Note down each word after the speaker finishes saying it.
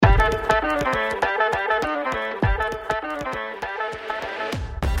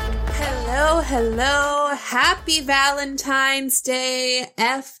hello. Happy Valentine's Day,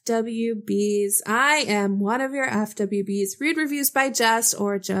 FWBs. I am one of your FWBs. Read reviews by Jess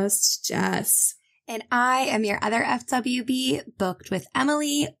or just Jess. And I am your other FWB, booked with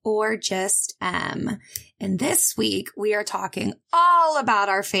Emily or just M. And this week we are talking all about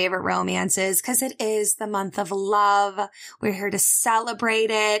our favorite romances because it is the month of love. We're here to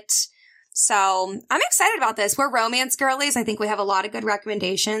celebrate it. So I'm excited about this. We're romance girlies. I think we have a lot of good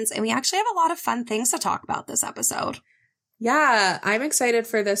recommendations and we actually have a lot of fun things to talk about this episode. Yeah, I'm excited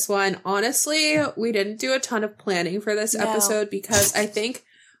for this one. Honestly, we didn't do a ton of planning for this episode because I think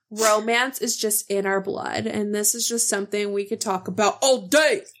romance is just in our blood. And this is just something we could talk about all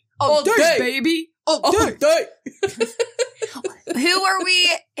day. All day, baby. All day. Who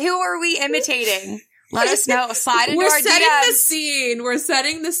are we imitating? Let us know. Slide into our DMs. We're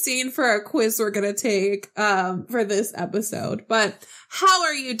setting the scene for a quiz we're going to take for this episode. But how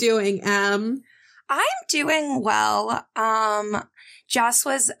are you doing, Em? I'm doing well. Jess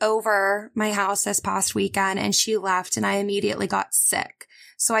was over my house this past weekend and she left and I immediately got sick.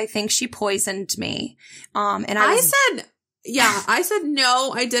 So I think she poisoned me. I said,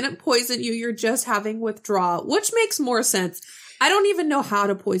 no, I didn't poison you. You're just having withdrawal, which makes more sense. I don't even know how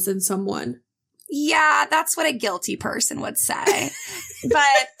to poison someone. Yeah, that's what a guilty person would say.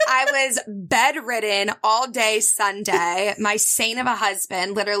 But I was bedridden all day Sunday. My saint of a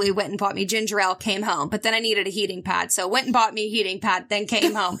husband literally went and bought me ginger ale, came home. But then I needed a heating pad. So went and bought me a heating pad, then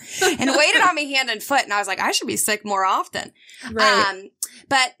came home and waited on me hand and foot. And I was like, I should be sick more often. Right.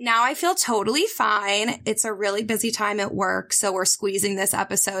 But now I feel totally fine. It's a really busy time at work. So we're squeezing this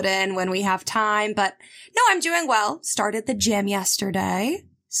episode in when we have time. But no, I'm doing well. Started the gym yesterday.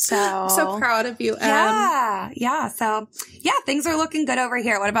 So proud of you, Em. Yeah. So, yeah, things are looking good over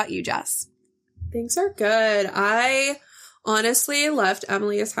here. What about you, Jess? Things are good. I honestly left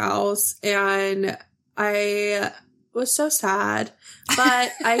Emily's house and I was so sad,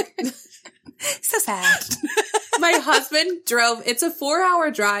 but so sad. My husband drove. It's a 4-hour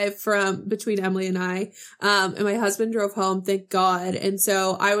drive between Emily and I. And my husband drove home, thank God. And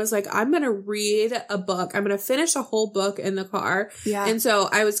so I was like, I'm going to read a book. I'm going to finish a whole book in the car. Yeah. And so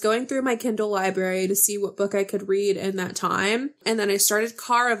I was going through my Kindle library to see what book I could read in that time. And then I started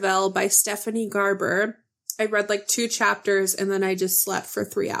Caravel by Stephanie Garber. I read like 2 chapters and then I just slept for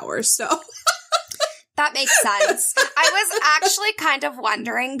 3 hours. So that makes sense. I was actually kind of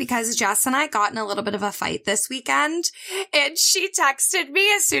wondering because Jess and I got in a little bit of a fight this weekend and she texted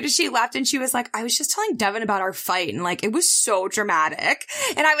me as soon as she left and she was like, I was just telling Devin about our fight and like, it was so dramatic.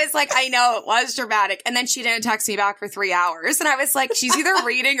 And I was like, I know it was dramatic. And then she didn't text me back for 3 hours. And I was like, she's either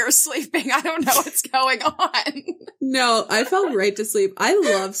reading or sleeping. I don't know what's going on. No, I fell right to sleep. I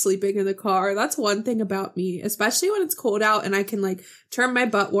love sleeping in the car. That's one thing about me, especially when it's cold out and I can like turn my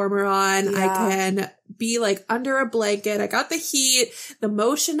butt warmer on. Yeah. I can be like under a blanket. I got the heat. The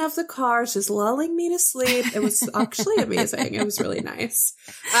motion of the car is just lulling me to sleep. It was actually amazing. It was really nice.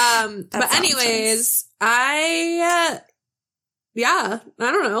 But anyways, I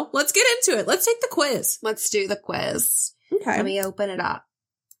don't know. Let's get into it. Let's take the quiz. Let's do the quiz. Okay. Let me open it up.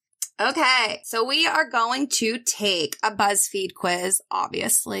 Okay. So we are going to take a BuzzFeed quiz,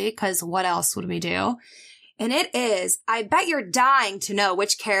 obviously, because what else would we do? And it is, I bet you're dying to know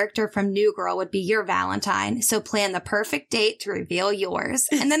which character from New Girl would be your Valentine. So plan the perfect date to reveal yours.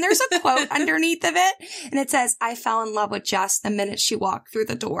 And then there's a quote underneath of it. And it says, I fell in love with Jess the minute she walked through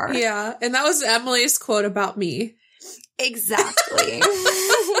the door. Yeah. And that was Emily's quote about me. Exactly.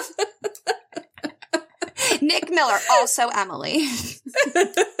 Nick Miller, also Emily.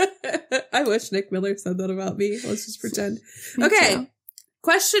 I wish Nick Miller said that about me. Let's just pretend. Me Okay. too.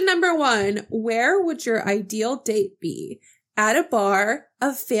 Question number 1. Where would your ideal date be? At a bar,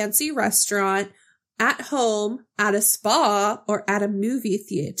 a fancy restaurant, at home, at a spa, or at a movie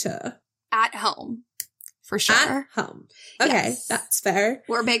theater? At home. For sure. At home. Okay, Yes. that's fair.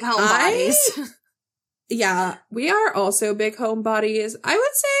 We're big homebodies. Yeah, we are also big homebodies. I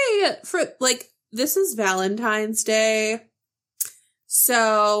would say for this is Valentine's Day.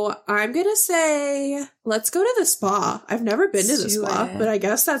 So I'm going to say, let's go to the spa. I've never been to the spa, but I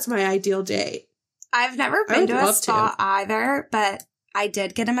guess that's my ideal date. I've never been to a spa either, but I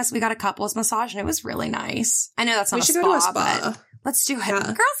did get we got a couples massage and it was really nice. I know that's not a spa, but let's do it. Yeah.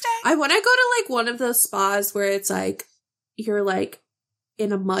 Girls' Day. I want to go to like one of those spas where it's like, you're like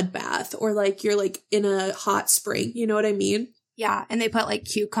in a mud bath or like you're like in a hot spring. You know what I mean? Yeah. And they put like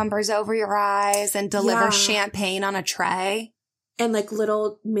cucumbers over your eyes and deliver champagne on a tray. And like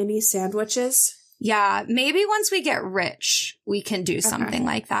little mini sandwiches. Yeah, maybe once we get rich, we can do something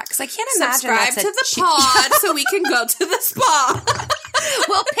like that. Because I can't imagine Subscribe to the pod so we can go to the spa.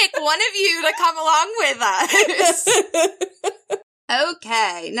 We'll pick one of you to come along with us.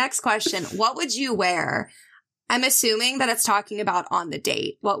 Okay, next question. What would you wear? I'm assuming that it's talking about on the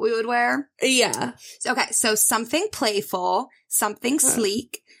date, what we would wear. Yeah. Okay, so something playful, something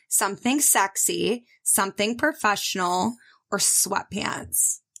sleek, something sexy, something professional, or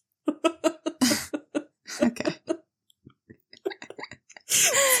sweatpants. Okay.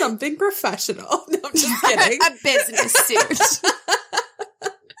 Something professional. No, I'm just kidding. A business suit.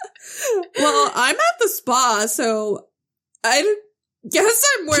 Well, I'm at the spa, so I guess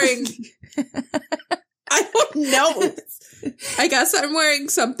I'm wearing... I don't know. I guess I'm wearing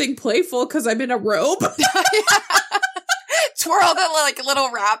something playful because I'm in a robe. Twirl the like little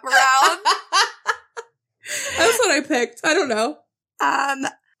wrap around. That's what I picked. I don't know.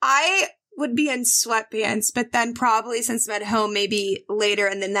 I would be in sweatpants, but then probably since I'm at home, maybe later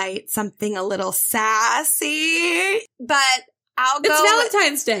in the night, something a little sassy. But I'll go. It's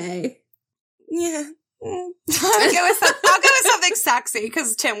Valentine's Day. Yeah. I'll go with something sexy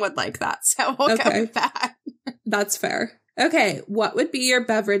because Tim would like that. So we'll go with that. That's fair. Okay. What would be your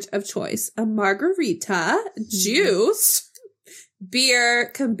beverage of choice? A margarita, juice,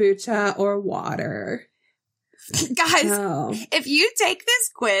 beer, kombucha, or water? Guys, if you take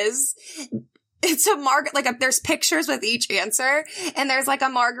this quiz, it's there's pictures with each answer, and there's like a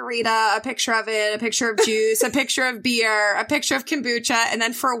margarita, a picture of it, a picture of juice, a picture of beer, a picture of kombucha, and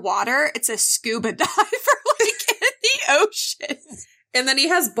then for water, it's a scuba diver like in the ocean. And then he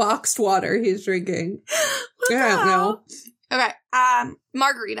has boxed water he's drinking. I don't know. Okay,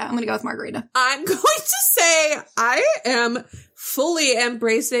 margarita. I'm gonna go with margarita. I'm going to say I am fully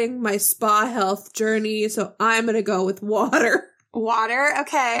embracing my spa health journey, so I'm gonna go with water. Water?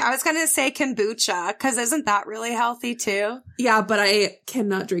 Okay. I was going to say kombucha, because isn't that really healthy too? Yeah, but I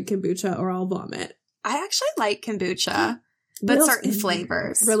cannot drink kombucha or I'll vomit. I actually like kombucha, but certain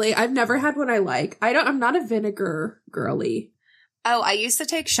flavors. Really? I've never had one I like. I'm not a vinegar girly. Oh, I used to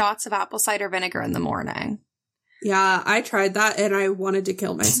take shots of apple cider vinegar in the morning. Yeah, I tried that and I wanted to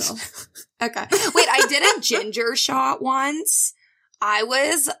kill myself. Okay. Wait, I did a ginger shot once. I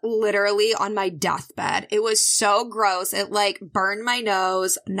was literally on my deathbed. It was so gross. It like burned my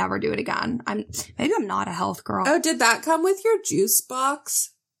nose. Never do it again. Maybe I'm not a health girl. Oh, did that come with your juice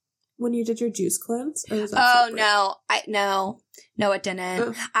box when you did your juice cleanse? Or was that separate? No, it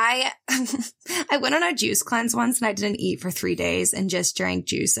didn't. I went on a juice cleanse once and I didn't eat for 3 days and just drank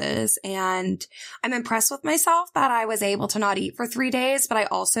juices. And I'm impressed with myself that I was able to not eat for 3 days, but I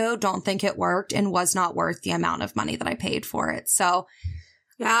also don't think it worked and was not worth the amount of money that I paid for it. So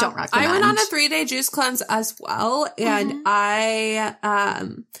yeah, don't recommend. I went on a 3-day juice cleanse as well. And I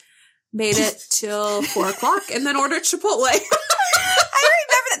made it till 4:00 and then ordered Chipotle. I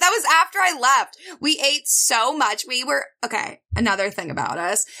remember that was after I left. We ate so much. Another thing about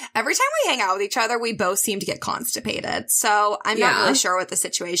us. Every time we hang out with each other, we both seem to get constipated. So I'm not really sure what the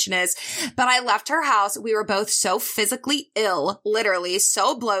situation is. But I left her house. We were both so physically ill, literally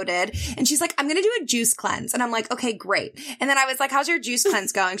so bloated. And she's like, I'm going to do a juice cleanse. And I'm like, okay, great. And then I was like, how's your juice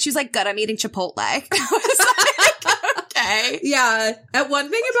cleanse going? She was like, good. I'm eating Chipotle. I was like, okay. Yeah. And one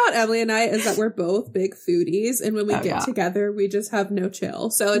thing about Emily and I is that we're both big foodies. And when we get together, we just have no chill.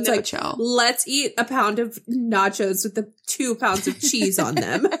 So it's let's eat a pound of nachos with the 2 pounds of cheese on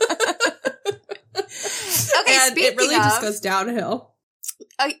them. Okay, and it really just goes downhill.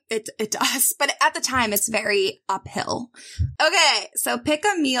 It does. But at the time, it's very uphill. Okay, so pick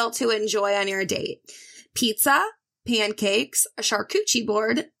a meal to enjoy on your date. Pizza, pancakes, a charcuterie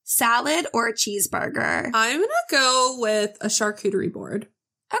board, salad, or a cheeseburger. I'm going to go with a charcuterie board.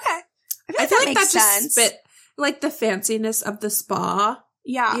 Okay. I feel like that just fit like the fanciness of the spa.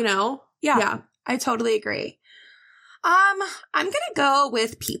 Yeah. You know? Yeah. I totally agree. I'm going to go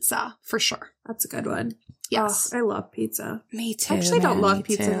with pizza for sure. That's a good one. Yes. Oh, I love pizza. Me too. I actually don't love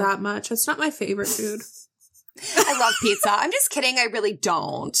pizza that much. It's not my favorite food. I love pizza. I'm just kidding. I really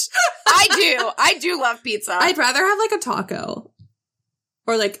don't. I do love pizza. I'd rather have like a taco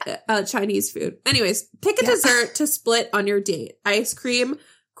or like Chinese food. Anyways, pick a dessert to split on your date. Ice cream,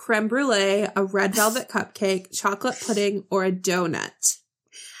 creme brulee, a red velvet cupcake, chocolate pudding, or a donut.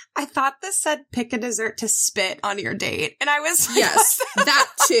 I thought this said pick a dessert to spit on your date. And I was like, yes, that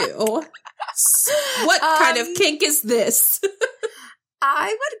too. What kind of kink is this?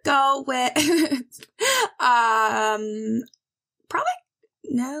 I would go with,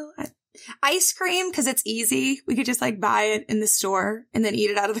 ice cream because it's easy. We could just like buy it in the store and then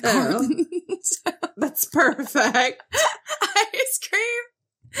eat it out of the carton. So, that's perfect. Ice cream.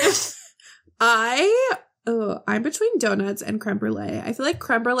 Oh, I'm between donuts and creme brulee. I feel like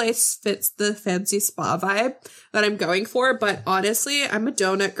creme brulee fits the fancy spa vibe that I'm going for, but honestly, I'm a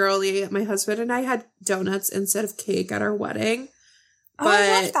donut girly. My husband and I had donuts instead of cake at our wedding. Oh,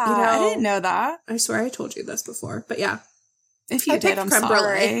 I love that. I didn't know that. I swear I told you this before, but yeah. If you did, I'm sorry.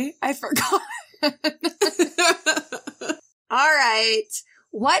 Brulee. I forgot. All right.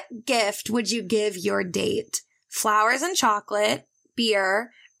 What gift would you give your date? Flowers and chocolate,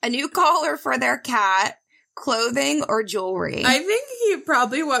 beer, a new collar for their cat, clothing, or jewelry? I think he'd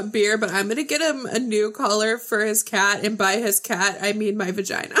probably want beer, but I'm going to get him a new collar for his cat, and by his cat, I mean my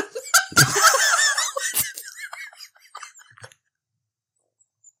vagina.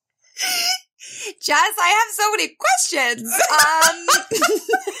 Jess, I have so many questions.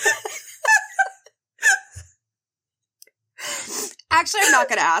 Actually, I'm not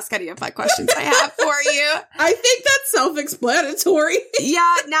going to ask any of my questions I have for you. I think that's self-explanatory.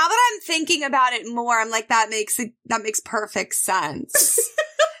 Yeah, now that I'm thinking about it more, I'm like, that makes perfect sense.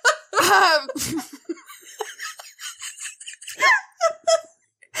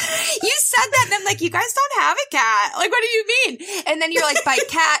 You said that, and I'm like, you guys don't have a cat. Like, what do you mean? And then you're like, by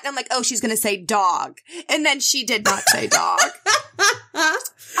cat, and I'm like, oh, she's going to say dog. And then she did not say dog.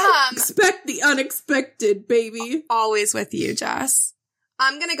 Expect the unexpected, baby. Always with you, Jess.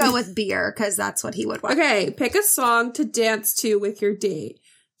 I'm going to go with beer, because that's what he would want. Okay, pick a song to dance to with your date.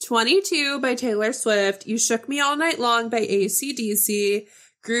 22 by Taylor Swift, You Shook Me All Night Long by AC/DC,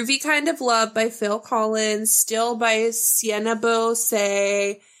 Groovy Kind of Love by Phil Collins, Still by Sienna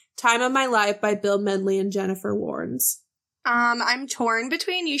Bose, Time of My Life by Bill Medley and Jennifer Warnes. I'm torn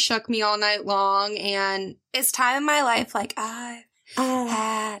between You Shook Me All Night Long and Is Time of My Life like I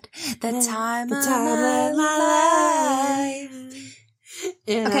had the time of my life.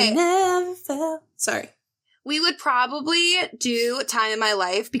 And okay. I never felt... Sorry. We would probably do Time of My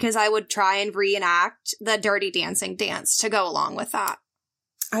Life because I would try and reenact the Dirty Dancing dance to go along with that.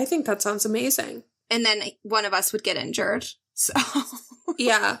 I think that sounds amazing. And then one of us would get injured. So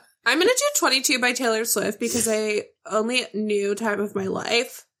yeah. I'm going to do 22 by Taylor Swift because I only knew Time of My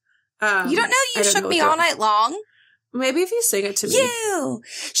Life. You don't know You Shook Me All Night Long? Maybe if you sing it to me. You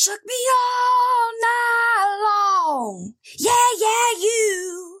shook me all night long. Yeah,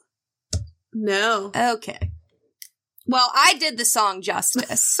 you. No. Okay. Well, I did the song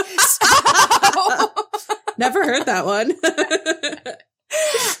justice. Never heard that one.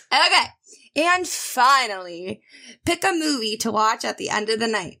 Okay. And finally, pick a movie to watch at the end of the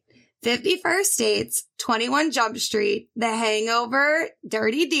night. 50 First Dates, 21 Jump Street, The Hangover,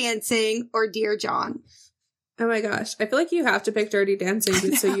 Dirty Dancing, or Dear John. Oh my gosh. I feel like you have to pick Dirty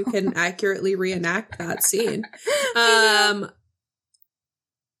Dancing so you can accurately reenact that scene. I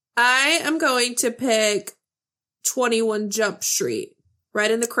am going to pick 21 Jump Street.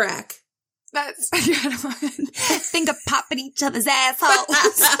 Right in the crack. That's a good one. Finger popping each other's assholes.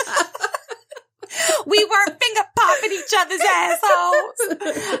 We weren't finger popping each other's assholes.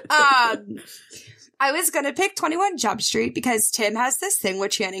 I was going to pick 21 Jump Street because Tim has this thing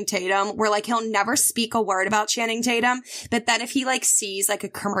with Channing Tatum where like he'll never speak a word about Channing Tatum. But then if he like sees like a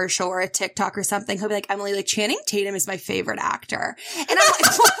commercial or a TikTok or something, he'll be like, Emily, like Channing Tatum is my favorite actor. And I'm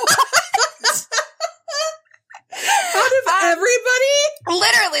like, what? Out of everybody?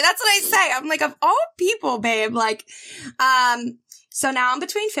 Literally, that's what I say. I'm like, of all people, babe. Like, so now I'm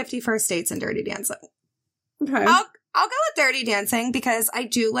between 50 First Dates and Dirty Dancing. Okay. I'll go with Dirty Dancing because I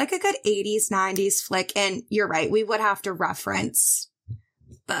do like a good 80s, 90s flick. And you're right. We would have to reference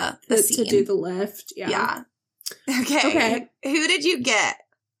the scene. To do the lift. Yeah. Okay. Who did you get?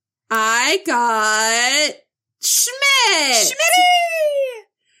 I got Schmidt. Schmitty!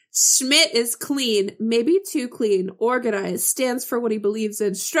 Schmidt is clean, maybe too clean, organized, stands for what he believes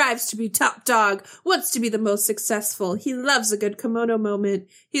in, strives to be top dog, wants to be the most successful. He loves a good kimono moment.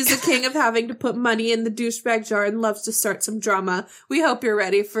 He's the king of having to put money in the douchebag jar and loves to start some drama. We hope you're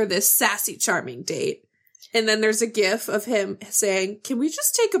ready for this sassy, charming date. And then there's a gif of him saying, can we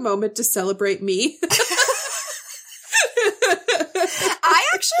just take a moment to celebrate me? I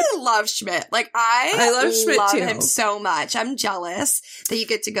actually love Schmidt. Like, I love Schmidt love too. him so much. I'm jealous that you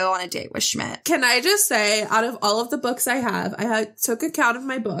get to go on a date with Schmidt. Can I just say, out of all of the books I took account of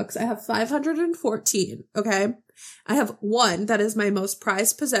my books. I have 514, okay? I have one that is my most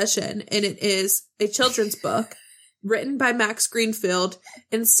prized possession, and it is a children's book written by Max Greenfield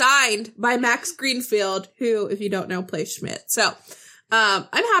and signed by Max Greenfield, who, if you don't know, plays Schmidt. So, I'm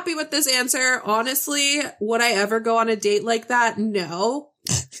happy with this answer. Honestly, would I ever go on a date like that? No.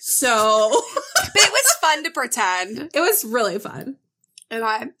 So. But it was fun to pretend. It was really fun.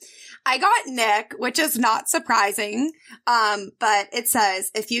 Okay. I got Nick, which is not surprising. But it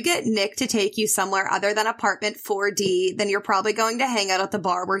says, if you get Nick to take you somewhere other than apartment 4D, then you're probably going to hang out at the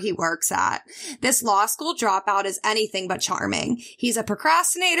bar where he works at. This law school dropout is anything but charming. He's a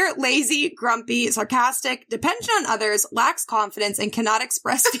procrastinator, lazy, grumpy, sarcastic, dependent on others, lacks confidence, and cannot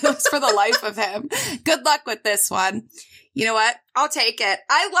express feelings for the life of him. Good luck with this one. You know what? I'll take it.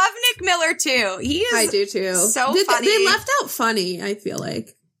 I love Nick Miller too. He is I do too. So funny. They left out funny, I feel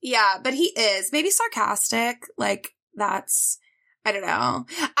like. Yeah, but he is. Maybe sarcastic. Like, that's, I don't know.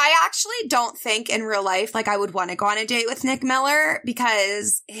 I actually don't think in real life, like, I would want to go on a date with Nick Miller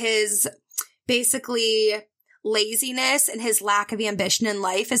because his basically laziness and his lack of ambition in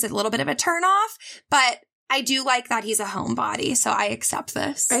life is a little bit of a turnoff. But I do like that he's a homebody, so I accept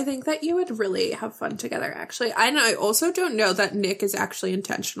this. I think that you would really have fun together, actually. I also don't know that Nick is actually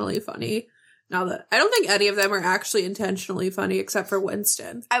intentionally funny. Now that I don't think any of them are actually intentionally funny except for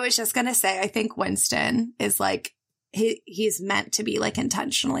Winston. I was just going to say, I think Winston is like, he's meant to be like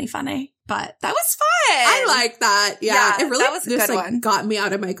intentionally funny, but that was fun. I like that. Yeah, it really that was a just good like one. got me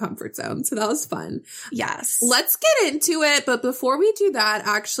out of my comfort zone. So that was fun. Yes. Let's get into it. But before we do that,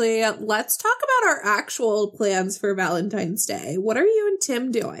 actually, let's talk about our actual plans for Valentine's Day. What are you and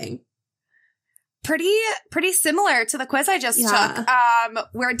Tim doing? Pretty similar to the quiz I just took.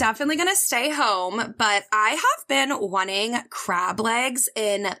 We're definitely going to stay home, but I have been wanting crab legs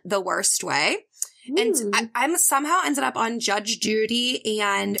in the worst way. And I'm somehow ended up on Judge Judy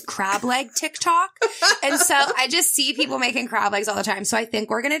and crab leg TikTok. And so I just see people making crab legs all the time. So I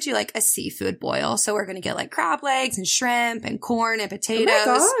think we're going to do like a seafood boil. So we're going to get like crab legs and shrimp and corn and potatoes.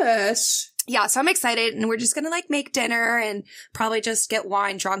 Oh my gosh. Yeah, so I'm excited, and we're just going to like make dinner and probably just get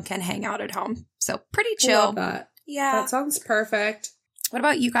wine drunk and hang out at home. So pretty chill. I love that. Yeah. That sounds perfect. What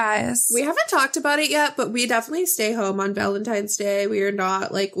about you guys? We haven't talked about it yet, but we definitely stay home on Valentine's Day. We are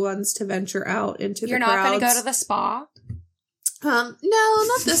not like ones to venture out into You're the not crowds. going to go to the spa? No,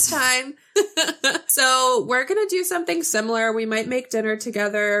 not this time. So we're going to do something similar. We might make dinner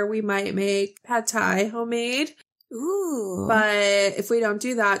together. We might make pad thai homemade. Ooh. But if we don't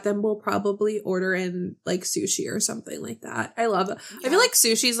do that, then we'll probably order in like sushi or something like that. I love it. Yeah. I feel like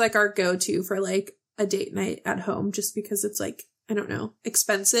sushi is like our go-to for like a date night at home just because it's like, I don't know,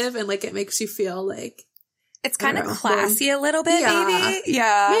 expensive and like it makes you feel like it's kind of classy a little bit, maybe.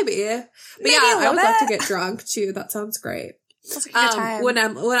 Yeah. Maybe. But yeah, I would love to get drunk too. That sounds great. When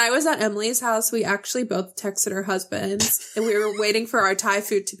I was at Emily's house, we actually both texted our husbands and we were waiting for our Thai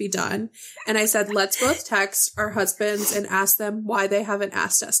food to be done. And I said, let's both text our husbands and ask them why they haven't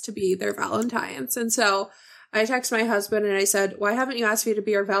asked us to be their Valentines. And so I texted my husband and I said, why haven't you asked me to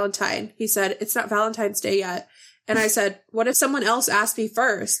be your Valentine? He said, it's not Valentine's Day yet. And I said, what if someone else asked me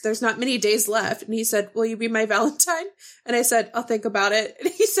first? There's not many days left. And he said, will you be my Valentine? And I said, I'll think about it.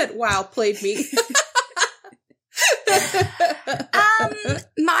 And he said, wow, played me.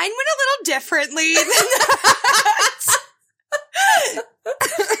 Mine went a little differently than that.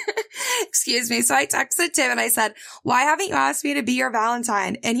 Excuse me. So I texted Tim and I said, why haven't you asked me to be your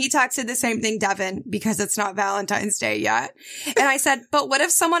Valentine? And he texted the same thing, Devin, because it's not Valentine's Day yet. And I said, but what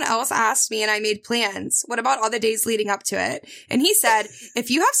if someone else asked me and I made plans? What about all the days leading up to it? And he said, if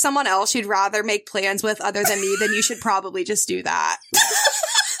you have someone else you'd rather make plans with other than me, then you should probably just do that.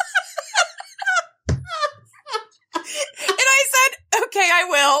 Okay, I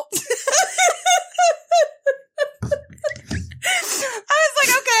will. I was like,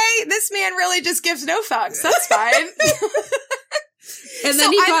 okay, this man really just gives no fucks. That's fine. And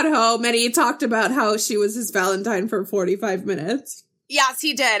then he got home and he talked about how she was his Valentine for 45 minutes. Yes,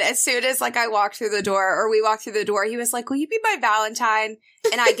 he did. As soon as like I walked through the door or we walked through the door, he was like, will you be my Valentine?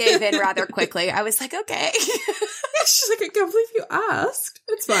 And I gave in rather quickly. I was like, okay. She's like, I can't believe you asked.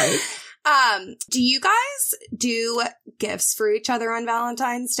 It's fine. Do you guys do gifts for each other on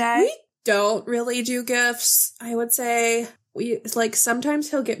Valentine's Day? We don't really do gifts. I would say we like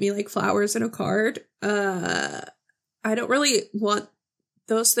sometimes he'll get me like flowers and a card. I don't really want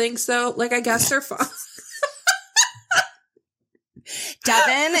those things though. Like I guess they're fun.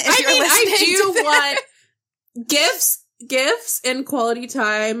 Devin, if you're listening, I do want gifts and quality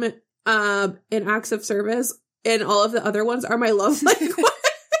time, and acts of service, and all of the other ones are my love language.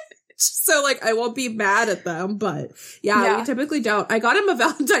 So, like, I won't be mad at them, but yeah, we typically don't. I got him a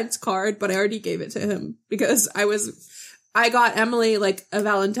Valentine's card, but I already gave it to him because I got Emily, like, a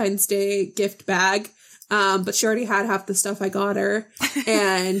Valentine's Day gift bag, but she already had half the stuff I got her.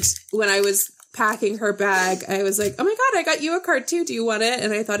 And when I was packing her bag, I was like, oh my God, I got you a card too. Do you want it?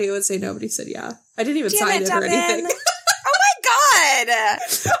 And I thought he would say no, but he said yeah. I didn't even sign it or anything. Oh my God.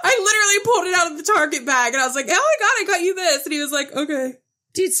 I literally pulled it out of the Target bag and I was like, oh my God, I got you this. And he was like, okay.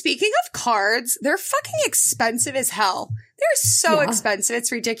 Dude, speaking of cards, they're fucking expensive as hell. They're so expensive.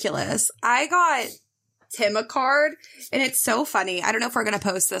 It's ridiculous. I got Tim a card, and it's so funny. I don't know if we're going to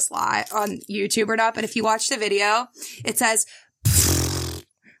post this live on YouTube or not, but if you watch the video, it says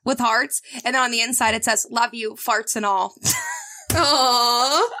with hearts, and then on the inside it says, love you, farts and all.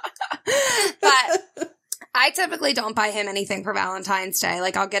 Aww. But I typically don't buy him anything for Valentine's Day.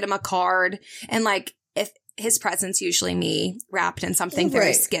 Like, I'll get him a card, and like, if his present's usually me wrapped in something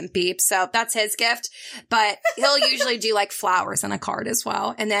very skimpy. So that's his gift. But he'll usually do like flowers and a card as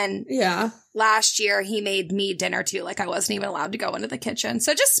well. And then last year he made me dinner too. Like, I wasn't even allowed to go into the kitchen.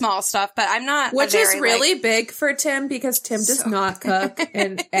 So just small stuff, but I'm not. Which is really big for Tim, because Tim does not cook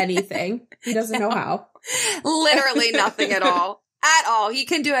in anything. He doesn't know how. Literally nothing at all. At all. He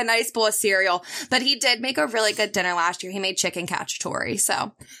can do a nice bowl of cereal, but he did make a really good dinner last year. He made chicken cacciatore,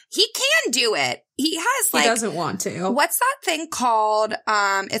 so he can do it. He has like— he doesn't want to. What's that thing called?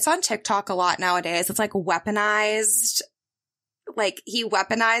 It's on TikTok a lot nowadays. It's like weaponized. Like, he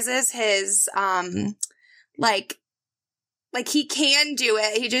weaponizes his, like he can do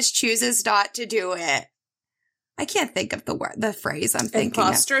it. He just chooses not to do it. I can't think of the phrase I'm thinking.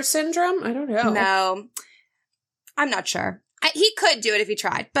 Imposter syndrome? I don't know. No, I'm not sure. He could do it if he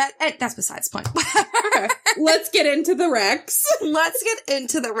tried, but that's besides the point. Okay. Let's get into the Rex.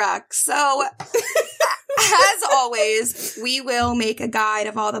 So, as always, we will make a guide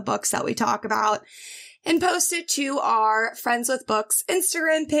of all the books that we talk about and post it to our Friends with Books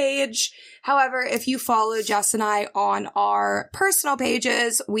Instagram page. However, if you follow Jess and I on our personal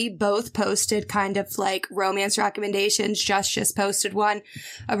pages, we both posted kind of like romance recommendations. Jess just posted one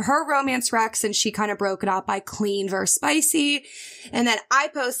of her romance recs, and she kind of broke it out by clean versus spicy. And then I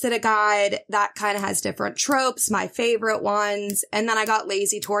posted a guide that kind of has different tropes, my favorite ones. And then I got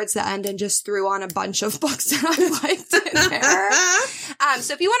lazy towards the end and just threw on a bunch of books that I liked in there.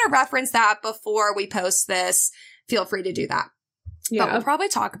 So if you want to reference that before we post this, feel free to do that. Yeah. But we'll probably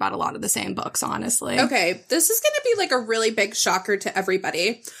talk about a lot of the same books, honestly. Okay, this is going to be like a really big shocker to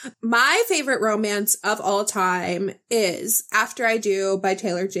everybody. My favorite romance of all time is After I Do by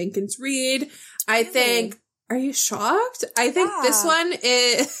Taylor Jenkins Reid. I think— are you shocked? I think this one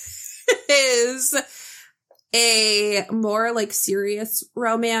is a more like serious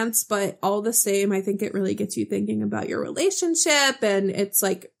romance, but all the same, I think it really gets you thinking about your relationship, and it's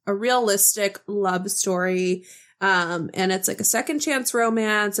like a realistic love story. And it's like a second chance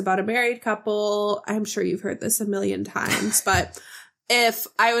romance about a married couple. I'm sure you've heard this a million times, but if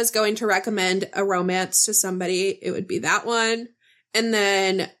I was going to recommend a romance to somebody, it would be that one. And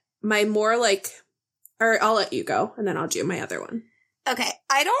then my more like— or I'll let you go and then I'll do my other one. Okay.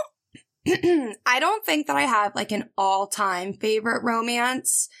 I don't think that I have like an all-time favorite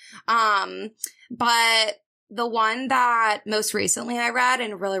romance. But the one that most recently I read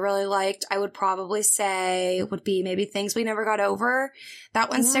and really, really liked, I would probably say would be maybe Things We Never Got Over.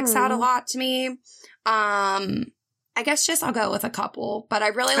 That one sticks out a lot to me. I guess just I'll go with a couple, but I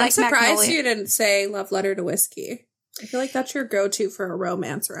really like Magnolia. I'm surprised you didn't say Love Letter to Whiskey. I feel like that's your go-to for a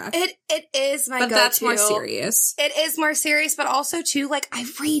romance rec. It is my go-to. But that's more serious. It is more serious, but also too, like, I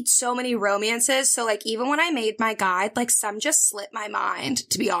read so many romances, so like even when I made my guide, like some just slipped my mind,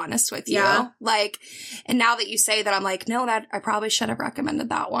 to be honest with you. Yeah. Like, and now that you say that, I'm like, no, that I probably should have recommended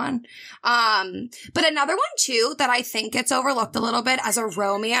that one. But another one too that I think gets overlooked a little bit as a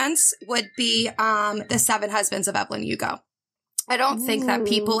romance would be The Seven Husbands of Evelyn Hugo. I don't think that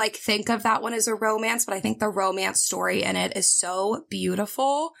people like think of that one as a romance, but I think the romance story in it is so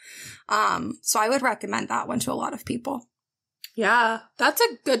beautiful. So I would recommend that one to a lot of people. Yeah, that's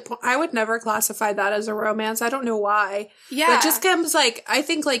a good point. I would never classify that as a romance. I don't know why. Yeah. It just comes like, I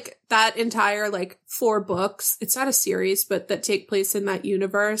think like that entire like 4 books, it's not a series, but that take place in that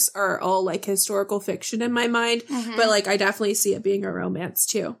universe are all like historical fiction in my mind. Mm-hmm. But like, I definitely see it being a romance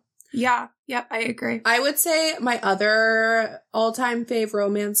too. Yeah. Yep. I agree. I would say my other all-time fave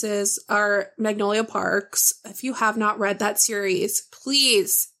romances are Magnolia Parks. If you have not read that series,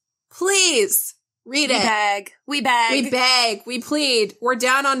 please read it. We beg. We plead. We're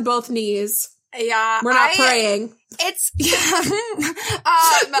down on both knees. Yeah. We're not praying. It's,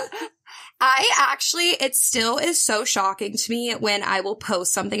 it still is so shocking to me when I will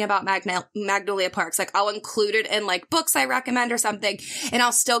post something about Magnolia Parks. Like, I'll include it in, like, books I recommend or something, and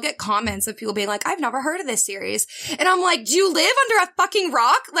I'll still get comments of people being like, I've never heard of this series. And I'm like, do you live under a fucking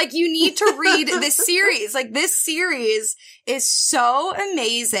rock? Like, you need to read this series. Like, this series is so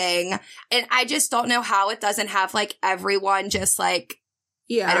amazing. And I just don't know how it doesn't have, like, everyone just, like,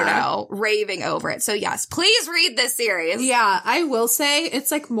 I don't know, raving over it. So yes, please read this series. Yeah, I will say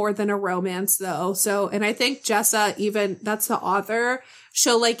it's like more than a romance though. So, and I think Jessa, even, that's the author,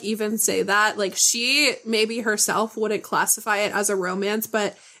 she'll like even say that. Like she maybe herself wouldn't classify it as a romance,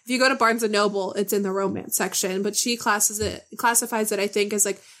 but if you go to Barnes & Noble, it's in the romance section, but she classifies it, I think, as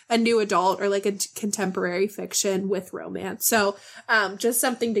like a new adult or like a contemporary fiction with romance. So, just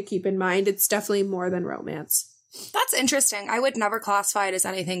something to keep in mind. It's definitely more than romance. That's interesting. I would never classify it as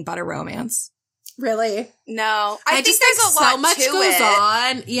anything but a romance. Really? No. I think there's a so lot much to goes it.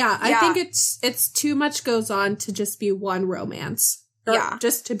 on. Yeah, I think it's too much goes on to just be one romance. Or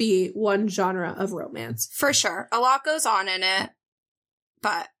just to be one genre of romance. For sure. A lot goes on in it,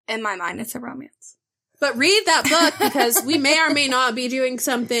 but in my mind, it's a romance. But read that book because we may or may not be doing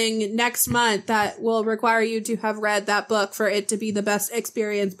something next month that will require you to have read that book for it to be the best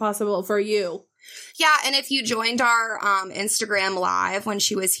experience possible for you. Yeah, and if you joined our Instagram live when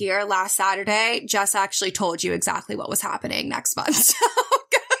she was here last Saturday, Jess actually told you exactly what was happening next month. So.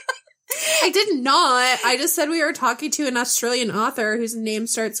 I did not. I just said we were talking to an Australian author whose name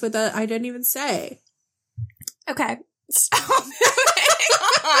starts with a I didn't even say. Okay. So moving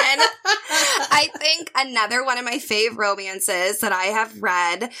on. I think another one of my fave romances that I have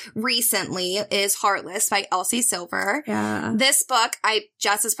read recently is Heartless by Elsie Silver. Yeah. This book,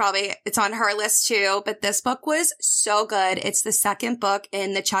 Jess is probably, it's on her list too, but this book was so good. It's the second book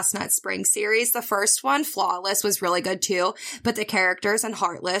in the Chestnut Spring series. The first one, Flawless, was really good too, but the characters in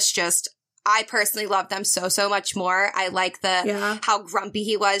Heartless I personally love them so much more. I like how grumpy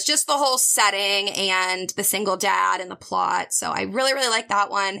he was, just the whole setting and the single dad and the plot. So I really, really like that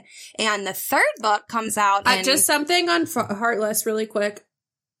one. And the third book comes out just something on Heartless really quick.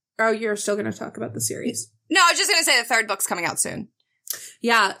 Oh, you're still going to talk about the series? No, I was just going to say the third book's coming out soon.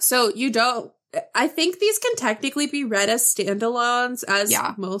 Yeah. So I think these can technically be read as standalones, as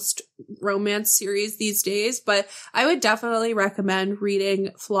most romance series these days, but I would definitely recommend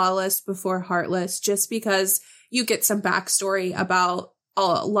reading Flawless before Heartless just because you get some backstory about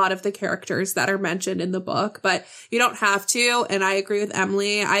a lot of the characters that are mentioned in the book, but you don't have to. And I agree with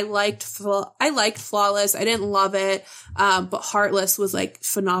Emily. I liked Flawless. I didn't love it. But Heartless was like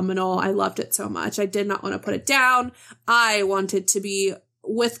phenomenal. I loved it so much. I did not want to put it down. I wanted to be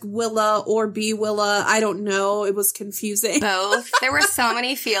with Willa or be Willa. I don't know. It was confusing. Both. There were so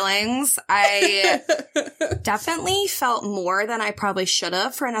many feelings. I definitely felt more than I probably should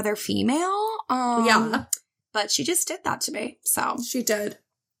have for another female. But she just did that to me. So she did.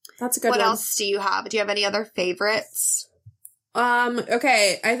 That's a good one. What else do you have? Do you have any other favorites?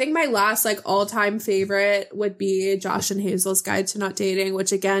 Okay. I think my last all-time favorite would be Josh and Hazel's Guide to Not Dating,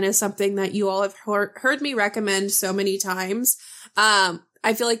 which again is something that you all have heard me recommend so many times.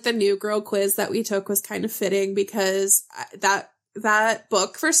 I feel like the New Girl quiz that we took was kind of fitting because that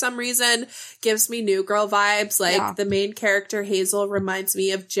book for some reason gives me New Girl vibes. The main character Hazel reminds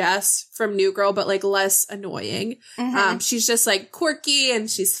me of Jess from New Girl, but less annoying. Mm-hmm. She's just quirky and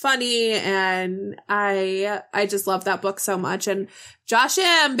she's funny, and I just love that book so much. And Josh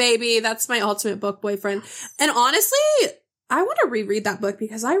M, baby, that's my ultimate book boyfriend. And honestly, I want to reread that book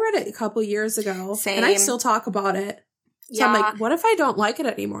because I read it a couple years ago. Same. And I still talk about it. So I'm what if I don't like it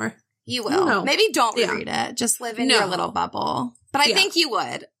anymore? You will. Maybe don't read it. Just live in your little bubble. But I think you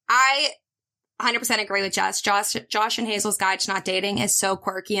would. I 100% agree with Jess. Josh and Hazel's Guide to Not Dating is so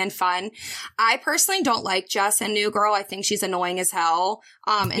quirky and fun. I personally don't like Jess and New Girl. I think she's annoying as hell.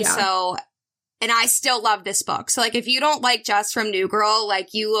 And I still love this book. So if you don't like Jess from New Girl,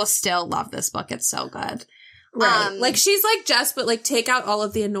 you will still love this book. It's so good. Right. She's like Jess, but take out all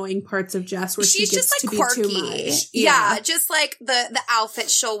of the annoying parts of Jess where she's just to quirky. Be too much. Yeah. Just the outfit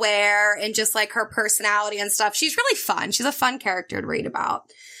she'll wear and just her personality and stuff. She's really fun. She's a fun character to read about.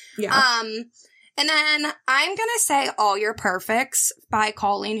 Yeah. And then I'm going to say All Your Perfects by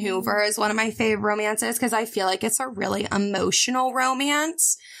Colleen Hoover is one of my favorite romances because I feel like it's a really emotional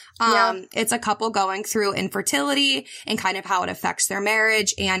romance. It's a couple going through infertility and kind of how it affects their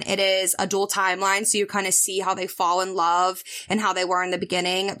marriage. And it is a dual timeline. So you kind of see how they fall in love and how they were in the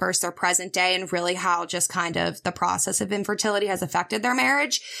beginning versus their present day and really how just kind of the process of infertility has affected their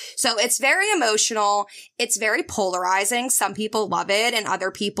marriage. So it's very emotional. It's very polarizing. Some people love it and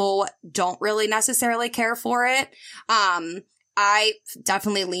other people don't really necessarily care for it. I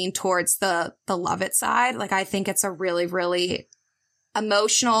definitely lean towards the love it side. I think it's a really, really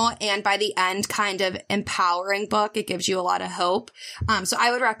emotional and by the end kind of empowering book. It gives you a lot of hope. So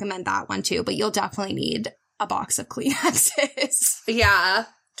I would recommend that one too, but you'll definitely need a box of Kleenexes. Yeah,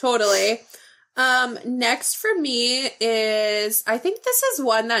 totally. Next for me is, I think this is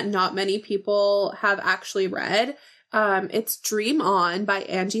one that not many people have actually read. It's Dream On by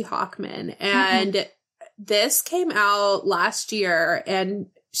Angie Hockman. And this came out last year, and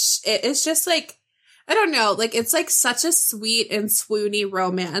it is just like, I don't know, like it's like such a sweet and swoony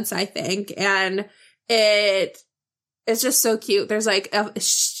romance, I think. And it's just so cute. There's like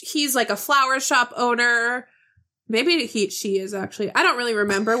he's like a flower shop owner. Maybe she is actually. I don't really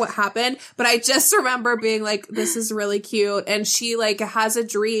remember what happened, but I just remember being like, this is really cute. And she like has a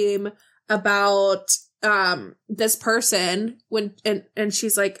dream about this person and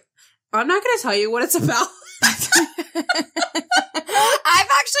she's like, I'm not going to tell you what it's about. I've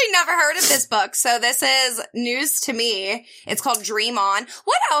actually never heard of this book, so this is news to me. It's called Dream On.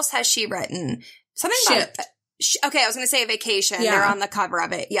 What else has she written? Something about okay, I was going to say Vacation. Yeah. They're on the cover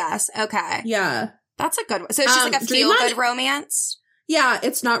of it. Yes. Okay. Yeah. That's a good one. So she's like a feel-good romance? Yeah,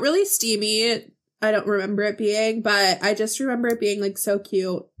 it's not really steamy. I don't remember it being, but I just remember it being like so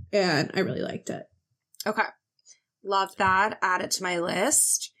cute, and I really liked it. Okay. Love that. Add it to my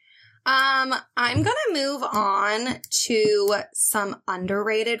list. I'm going to move on to some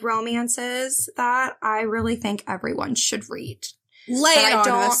underrated romances that I really think everyone should read.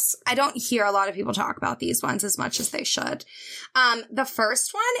 I don't hear a lot of people talk about these ones as much as they should. The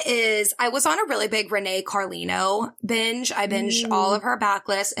first one is, I was on a really big Renee Carlino binge. I binged all of her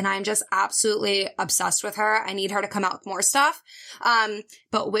backlist, and I'm just absolutely obsessed with her. I need her to come out with more stuff.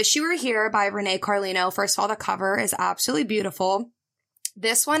 But Wish You Were Here by Renee Carlino. First of all, the cover is absolutely beautiful.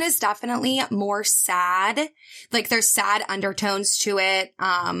 This one is definitely more sad. Like there's sad undertones to it.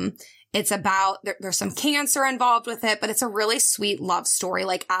 It's about, there's some cancer involved with it, but it's a really sweet love story,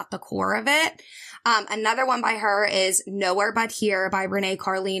 like at the core of it. Another one by her is Nowhere But Here by Renee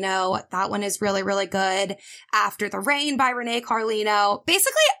Carlino. That one is really, really good. After the Rain by Renee Carlino.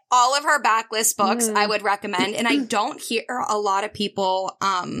 Basically, all of her backlist books I would recommend. And I don't hear a lot of people,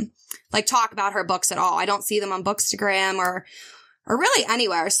 like talk about her books at all. I don't see them on Bookstagram or really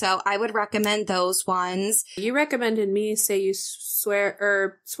anywhere. So I would recommend those ones. You recommended me Say You Swear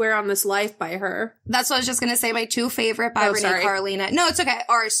on This Life by her. That's what I was just going to say. My two favorite by Renee Carlino. No, it's okay.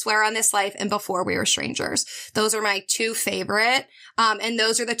 Or Swear on This Life and Before We Were Strangers. Those are my two favorite. And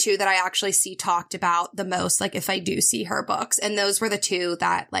those are the two that I actually see talked about the most. Like if I do see her books, and those were the two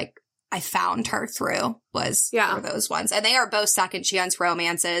that like I found her through were those ones. And they are both second chance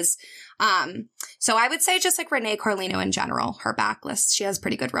romances. So I would say just like Renee Carlino in general, her backlist, she has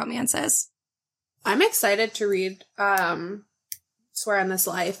pretty good romances. I'm excited to read, Swear on This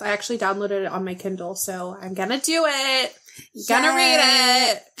Life. I actually downloaded it on my Kindle, so I'm gonna do it. Gonna read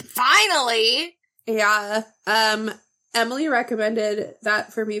it. Finally. Yeah. Emily recommended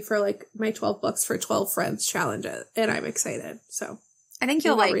that for me for like my 12 books for 12 friends challenge, and I'm excited. So I think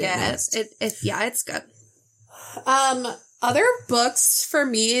you'll like it. It's good. Other books for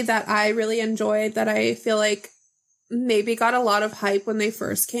me that I really enjoyed that I feel like maybe got a lot of hype when they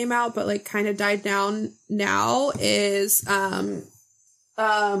first came out, but like kind of died down now is, You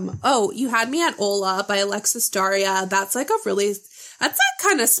Had Me at Ola by Alexis Daria. That's like that's like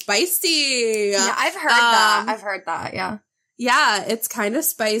kind of spicy. Yeah, I've heard that. Yeah. Yeah, it's kind of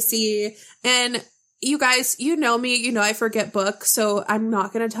spicy. And you guys, you know me, you know I forget books, so I'm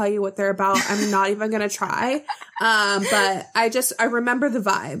not going to tell you what they're about. I'm not even going to try. But I remember the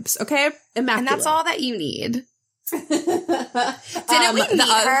vibes, okay? Immaculate. And that's all that you need. Didn't we meet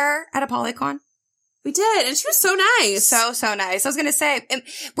her at a Polycon? We did, and she was so nice. So nice. I was going to say,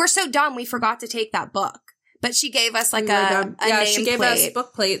 we're so dumb we forgot to take that book. But she gave us like a name she gave us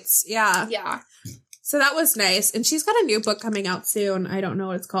book plates. Yeah. Yeah. So that was nice. And she's got a new book coming out soon. I don't know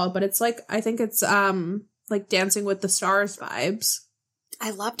what it's called, but it's like, I think it's like Dancing with the Stars vibes. I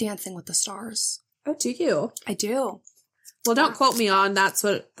love Dancing with the Stars. Oh, do you? I do. Well, don't quote me on that's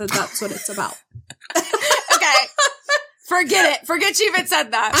what it's about. Okay. Forget it. Forget you even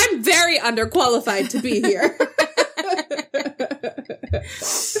said that. I'm very underqualified to be here.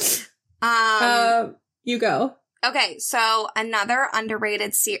 You go. Okay, so another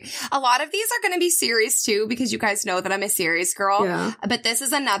underrated series. A lot of these are going to be series too, because you guys know that I'm a series girl. Yeah. But this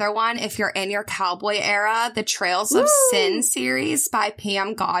is another one. If you're in your cowboy era, the Trails of Sin series by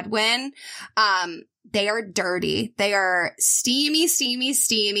Pam Godwin. They are dirty. They are steamy,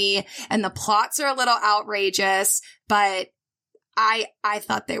 and the plots are a little outrageous, but I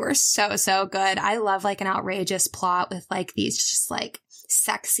thought they were so good. I love like an outrageous plot with like these just like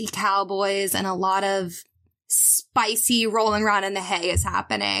sexy cowboys and a lot of spicy rolling around in the hay is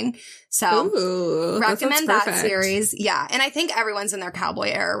happening. So recommend that series. Yeah. And I think everyone's in their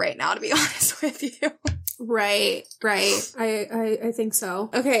cowboy era right now, to be honest with you. Right. I think so.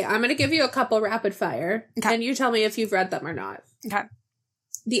 Okay, I'm going to give you a couple rapid fire. Okay. And you tell me if you've read them or not. Okay.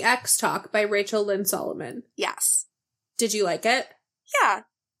 The X Talk by Rachel Lynn Solomon. Yes. Did you like it? Yeah.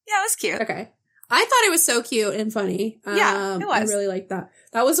 Yeah, it was cute. Okay. I thought it was so cute and funny. Yeah, it was. I really liked that.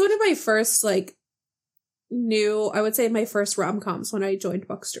 That was one of my first, like, I would say my first rom-coms when I joined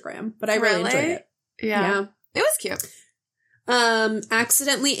Bookstagram, but I really enjoyed it. Yeah. It was cute.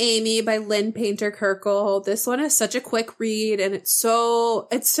 Accidentally Amy by Lynn Painter Kirkle. This one is such a quick read and it's so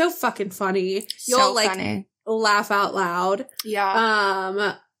fucking funny. You'll funny. Laugh out loud.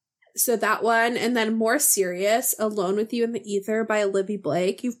 Yeah. So that one, and then more serious, Alone with You in the Ether by Olivia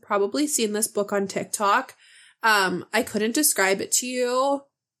Blake. You've probably seen this book on TikTok. I couldn't describe it to you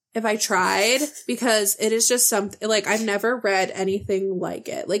if I tried because it is just something, like, I've never read anything like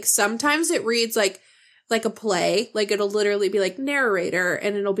it. Like, sometimes it reads like a play, like it'll literally be like narrator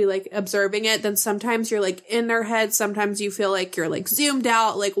and it'll be like observing it. Then sometimes you're like in their head. Sometimes you feel like you're like zoomed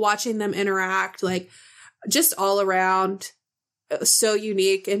out, like watching them interact, like just all around. So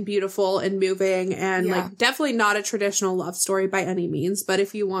unique and beautiful and moving and like definitely not a traditional love story by any means. But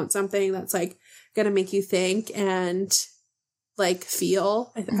if you want something that's like going to make you think and like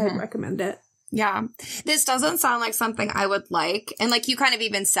feel, I'd recommend it. Yeah. This doesn't sound like something I would like. And like you kind of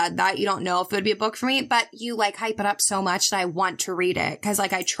even said that you don't know if it would be a book for me, but you like hype it up so much that I want to read it because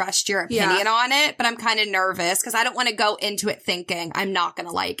like I trust your opinion on it, but I'm kind of nervous because I don't want to go into it thinking I'm not going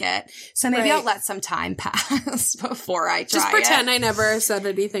to like it. So maybe I'll let some time pass before I try Just pretend I never said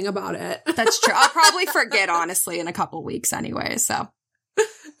anything about it. That's true. I'll probably forget honestly in a couple weeks anyway. So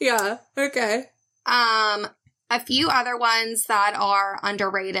yeah. Okay. A few other ones that are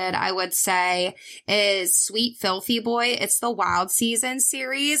underrated, I would say, is Sweet Filthy Boy. It's the Wild Season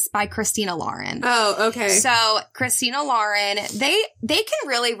series by Christina Lauren. Oh, okay. So Christina Lauren, they can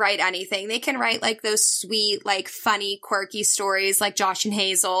really write anything. They can write like those sweet, like funny, quirky stories like Josh and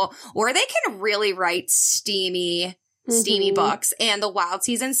Hazel, or they can really write steamy books. And the Wild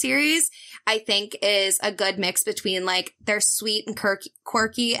Season series, I think, is a good mix between like their sweet and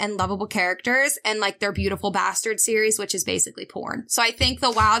quirky and lovable characters and like their Beautiful Bastard series, which is basically porn. So I think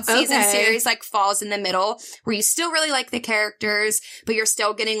the Wild Season series like falls in the middle where you still really like the characters, but you're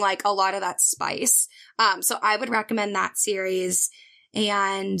still getting like a lot of that spice. So I would recommend that series.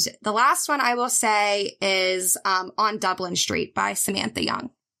 And the last one I will say is On Dublin Street by Samantha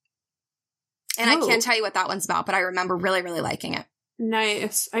Young. And I can't tell you what that one's about, but I remember really, really liking it.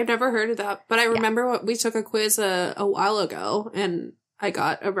 Nice. I've never heard of that, but I remember we took a quiz a while ago and I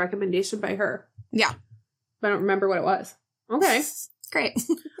got a recommendation by her. Yeah. But I don't remember what it was. Okay. Great.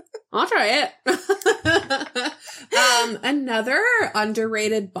 I'll try it. Another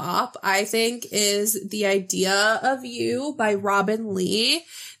underrated bop, I think, is The Idea of You by Robin Lee.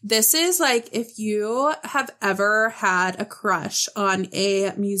 This is like if you have ever had a crush on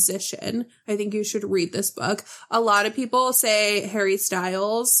a musician, I think you should read this book. A lot of people say Harry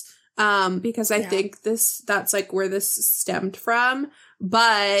Styles, because I think that's like where this stemmed from.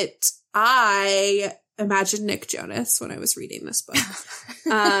 But I imagined Nick Jonas when I was reading this book.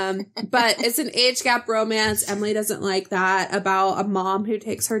 But it's an age gap romance. Emily doesn't like that, about a mom who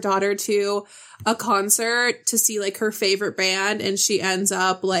takes her daughter to a concert to see like her favorite band, and she ends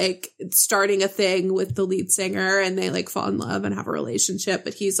up like starting a thing with the lead singer and they like fall in love and have a relationship,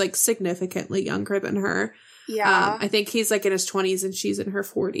 but he's like significantly younger than her. Yeah. I think he's like in his 20s and she's in her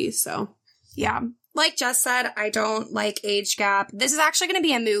 40s. So yeah. Like Jess said, I don't like age gap. This is actually going to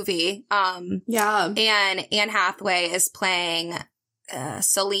be a movie. Yeah. And Anne Hathaway is playing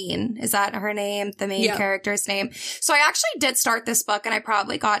Celine. Is that her name? The main character's name. So I actually did start this book and I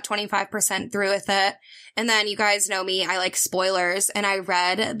probably got 25% through with it. And then you guys know me, I like spoilers. And I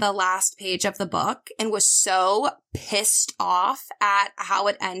read the last page of the book and was so pissed off at how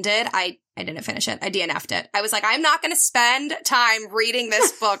it ended. I didn't finish it. I DNF'd it. I was like, I'm not going to spend time reading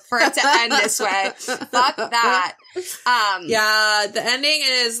this book for it to end this way. Fuck that. Yeah, the ending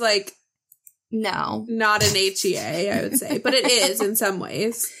is like, no, not an HEA, I would say, but it is in some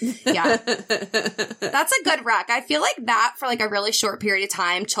ways. Yeah. That's a good rec. I feel like that for like a really short period of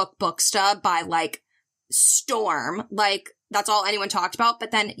time took Booksta by like storm. Like that's all anyone talked about.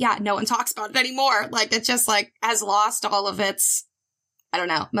 But then, yeah, no one talks about it anymore. Like it just like has lost all of its, I don't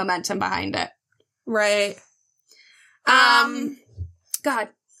know, momentum behind it. Right. God.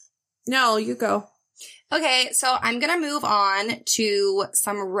 No, you go. Okay, so I'm going to move on to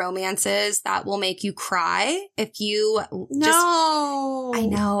some romances that will make you cry if you No. I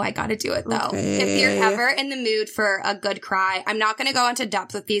know, I got to do it though. Okay. If you're ever in the mood for a good cry, I'm not going to go into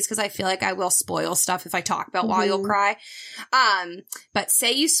depth with these because I feel like I will spoil stuff if I talk about why you'll cry. But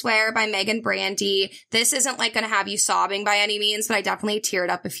Say You Swear by Megan Brandy. This isn't like going to have you sobbing by any means, but I definitely teared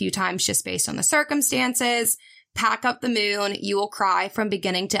up a few times just based on the circumstances. Pack Up the Moon. You will cry from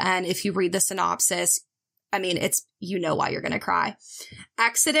beginning to end if you read the synopsis. I mean, it's, you know why you're going to cry.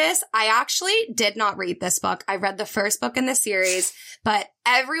 Exodus, I actually did not read this book. I read the first book in the series, but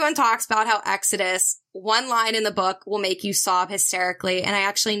everyone talks about how Exodus, one line in the book will make you sob hysterically. And I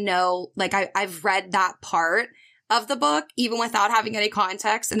actually know, like, I've read that part of the book, even without having any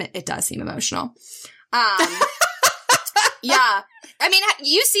context, and it does seem emotional. Yeah. I mean,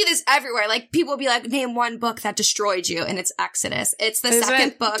 you see this everywhere. Like, people will be like, name one book that destroyed you, and it's Exodus. It's the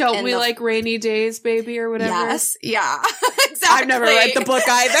second book. Don't we like Rainy Days, Baby, or whatever? Yes. Yeah. Exactly. I've never read the book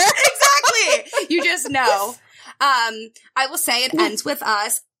either. Exactly. You just know. I will say it ends with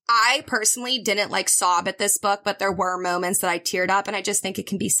us. I personally didn't like sob at this book, but there were moments that I teared up, and I just think it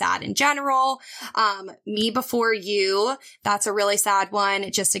can be sad in general. Me Before You, that's a really sad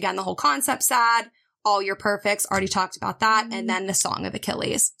one. Just, again, the whole concept sad. All Your Perfects, already talked about that. And then The Song of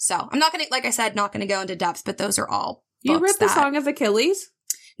Achilles. So I'm not going to, like I said, not going to go into depth, but those are all You read The Song of Achilles?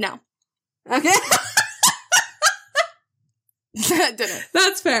 No. Okay. Didn't.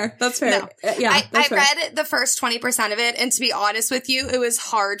 That's fair. That's fair. No. Yeah. I read the first 20% of it. And to be honest with you, it was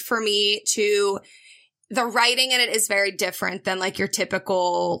hard for me to, the writing in it is very different than like your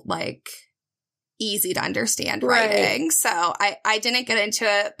typical, like, easy to understand writing. Right. So I didn't get into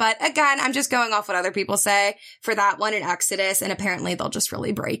it. But again, I'm just going off what other people say for that one in Exodus. And apparently they'll just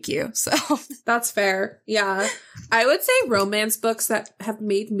really break you. So that's fair. Yeah. I would say romance books that have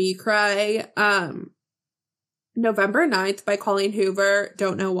made me cry. November 9th by Colleen Hoover.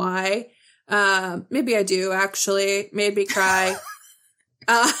 Don't know why. Maybe I do actually. Made me cry.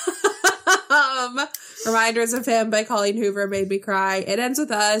 Reminders of Him by Colleen Hoover made me cry. It Ends With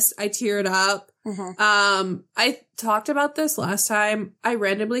Us. I teared up. Mm-hmm. I talked about this last time. I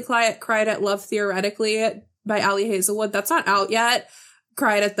randomly cried at Love Theoretically by Ali Hazelwood. That's not out yet.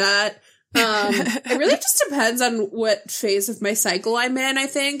 Cried at that. It really just depends on what phase of my cycle I'm in, I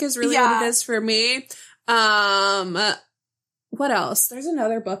think, is really what it is for me. What else? There's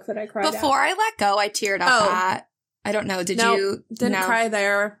another book that I cried at. Before I Let Go, I teared up at. I don't know. Didn't cry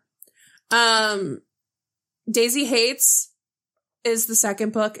there. Daisy Hates is the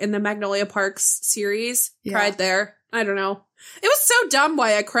second book in the Magnolia Parks series. Yeah. Cried there. I don't know. It was so dumb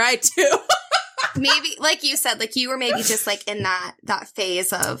why I cried too. Maybe, like you said, like you were maybe just like in that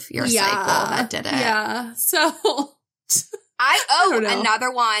phase of your cycle that did it. Yeah. So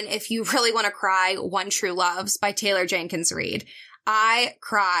another one, if you really want to cry, One True Loves by Taylor Jenkins Reid. I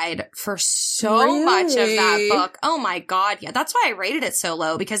cried for so much of that book. Oh my God. Yeah. That's why I rated it so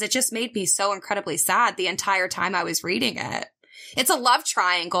low, because it just made me so incredibly sad the entire time I was reading it. It's a love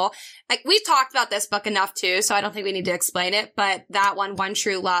triangle. Like, we've talked about this book enough too, so I don't think we need to explain it. But that one, One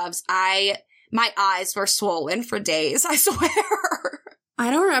True Loves, my eyes were swollen for days, I swear.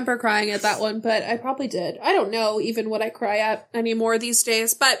 I don't remember crying at that one, but I probably did. I don't know even what I cry at anymore these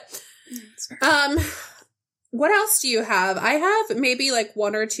days. But, what else do you have? I have maybe like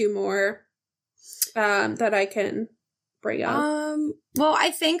one or two more, that I can bring up. Well,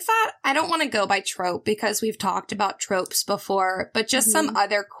 I think that I don't want to go by trope because we've talked about tropes before, but just some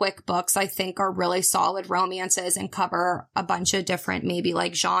other quick books I think are really solid romances and cover a bunch of different maybe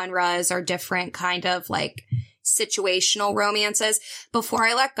like genres or different kind of like situational romances. Before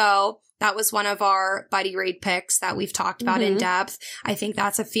I Let Go, that was one of our buddy read picks that we've talked about in depth. I think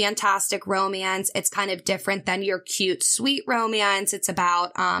that's a fantastic romance. It's kind of different than your cute, sweet romance. It's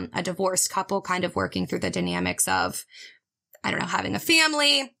about a divorced couple kind of working through the dynamics of, I don't know, having a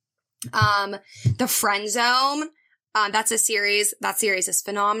family. The Friend Zone. That's a series. That series is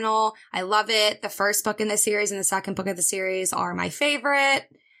phenomenal. I love it. The first book in the series and the second book of the series are my favorite.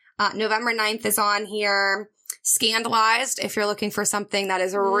 November 9th is on here. Scandalized, if you're looking for something that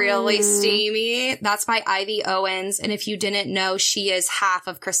is really steamy. That's by Ivy Owens. And if you didn't know, she is half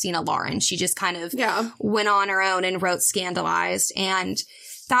of Christina Lauren. She just kind of went on her own and wrote Scandalized. And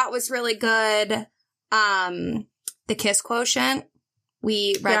that was really good. The Kiss Quotient.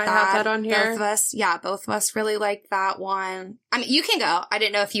 We read that. I have that on here. Both of us really liked that one. I mean, you can go. I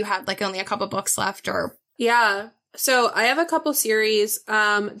didn't know if you had like only a couple books left or. Yeah. So I have a couple series.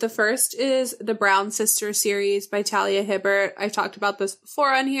 The first is the Brown Sisters series by Talia Hibbert. I've talked about this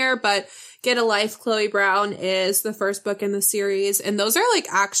before on here, but Get a Life, Chloe Brown is the first book in the series. And those are like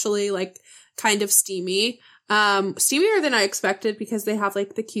actually like kind of steamy. Steamier than I expected because they have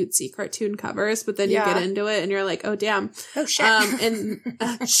like the cutesy cartoon covers, but then you get into it and you're like, oh damn. Oh shit.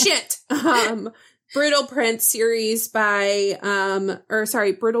 Shit. Brutal Prince series by,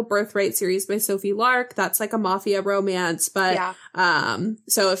 Brutal Birthright series by Sophie Lark. That's like a mafia romance, but,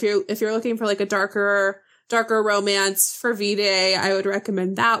 so if you're looking for like a darker romance for V-Day, I would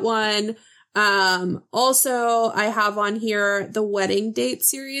recommend that one. Also, I have on here the Wedding Date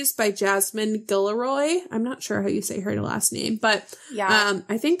series by Jasmine Guillory. I'm not sure how you say her last name, but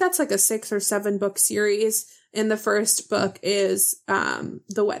I think that's like a 6 or 7 book series. And the first book is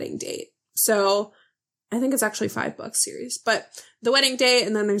The Wedding Date. So I think it's actually 5 book series, but The Wedding Date,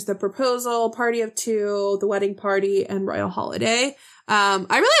 and then there's The Proposal, Party of Two, The Wedding Party, and Royal Holiday. I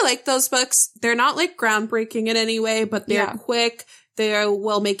really like those books. They're not like groundbreaking in any way, but they're quick. They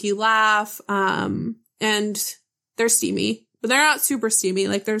will make you laugh. And they're steamy, but they're not super steamy.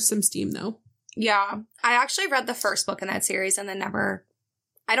 Like there's some steam though. Yeah. I actually read the first book in that series and then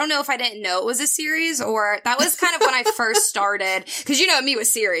I don't know if I didn't know it was a series or that was kind of when I first started. Cause you know me with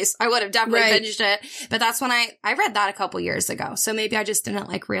series, I would have definitely binged it. But that's when I read that a couple years ago. So maybe I just didn't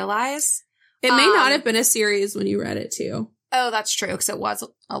like realize. It may not have been a series when you read it too. Oh, that's true. Cause it was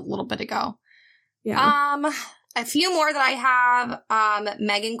a little bit ago. Yeah. A few more that I have,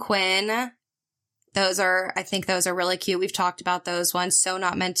 Megan Quinn. I think those are really cute. We've talked about those ones. So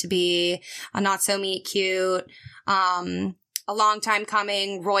Not Meant to Be, a Not So Meet Cute, A Long Time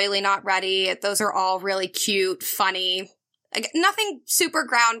Coming, Royally Not Ready. Those are all really cute, funny, like, nothing super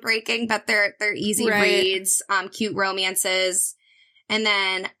groundbreaking, but they're easy reads, cute romances. And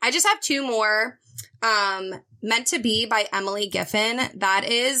then I just have 2 more, Meant to Be by Emily Giffin. That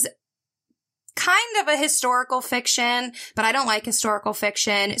is kind of a historical fiction, but I don't like historical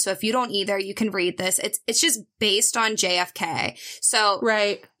fiction. So if you don't either, you can read this. It's just based on JFK. So,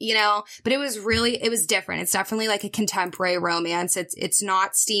 you know, but it was different. It's definitely like a contemporary romance. It's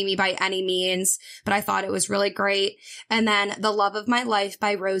not steamy by any means, but I thought it was really great. And then The Love of My Life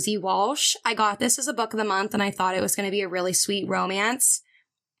by Rosie Walsh. I got this as a book of the month and I thought it was going to be a really sweet romance.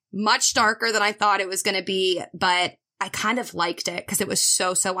 Much darker than I thought it was going to be, but I kind of liked it because it was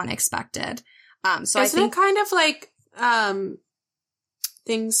so unexpected. So isn't it kind of like,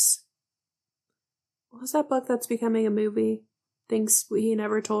 Things, what was that book that's becoming a movie? Things He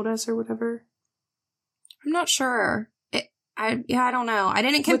Never Told Us or whatever? I'm not sure. I don't know. I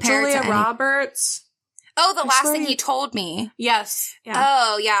didn't compare with it to Julia Roberts. Oh, The Last Thing He Told Me. Yes. Yeah.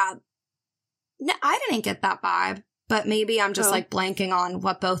 Oh, yeah. No, I didn't get that vibe, but maybe I'm just like blanking on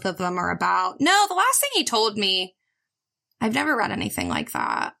what both of them are about. No, The Last Thing He Told Me. I've never read anything like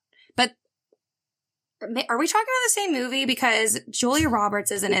that. But are we talking about the same movie? Because Julia Roberts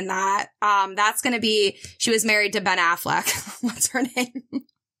isn't in that. That's going to be, she was married to Ben Affleck. What's her name?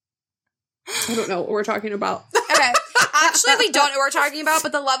 I don't know what we're talking about. Okay. Actually, we don't know what we're talking about,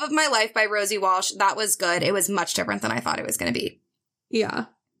 but The Love of My Life by Rosie Walsh, that was good. It was much different than I thought it was going to be. Yeah.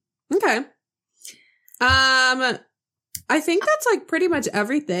 Okay. I think that's like pretty much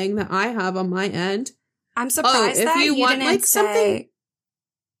everything that I have on my end. I'm surprised that you want didn't like something.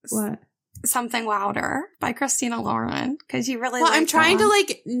 What? Something Louder by Christina Lauren, because you really I'm trying to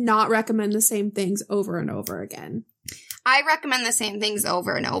like not recommend the same things over and over again. I recommend the same things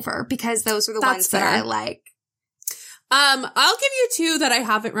over and over because those are the ones that I like. I'll give you 2 that I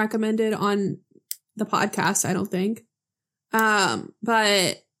haven't recommended on the podcast, I don't think.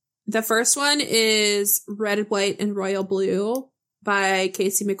 But the first one is Red, White, and Royal Blue by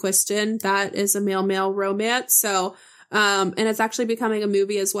Casey McQuiston. That is a male romance. So, and it's actually becoming a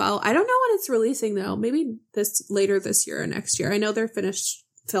movie as well. I don't know when it's releasing though. Maybe later this year or next year. I know they're finished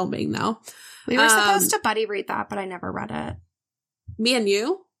filming now. We were supposed to buddy read that, but I never read it. Me and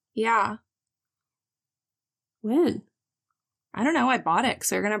you? Yeah. When? I don't know. I bought it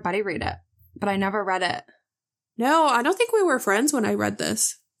because we were going to buddy read it, but I never read it. No, I don't think we were friends when I read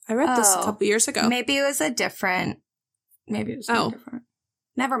this. I read this a couple years ago. Maybe it was different. Different.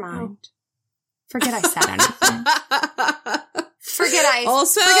 Never mind. Forget I said anything. Forget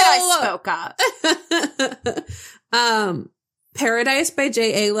I spoke up. Paradise by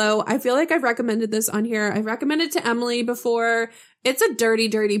J. Alo. I feel like I've recommended this on here. I've recommended to Emily before. It's a dirty,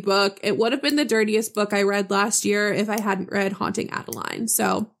 dirty book. It would have been the dirtiest book I read last year if I hadn't read Haunting Adeline.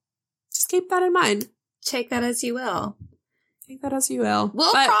 So just keep that in mind. Take that as you will. Take that as you will.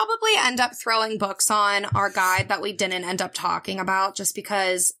 We'll probably end up throwing books on our guide that we didn't end up talking about just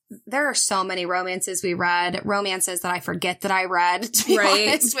because there are so many romances we read, romances that I forget that I read, to be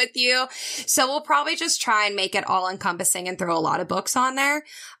honest with you. So we'll probably just try and make it all encompassing and throw a lot of books on there.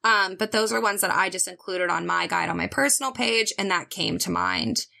 But those are ones that I just included on my guide on my personal page, and that came to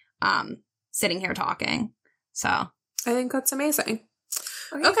mind sitting here talking. So I think that's amazing.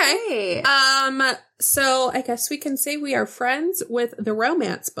 Okay. So I guess we can say we are friends with the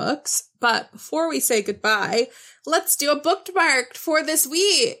romance books, but before we say goodbye, let's do a bookmark for this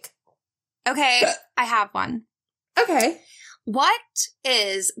week. Okay, I have one. Okay. What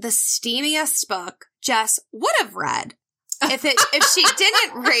is the steamiest book Jess would have read? if she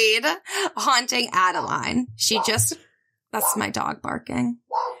didn't read Haunting Adeline, that's my dog barking.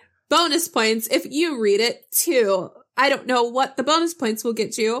 Bonus points if you read it too. I don't know what the bonus points will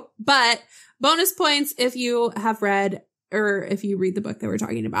get you, but bonus points if you have read or if you read the book that we're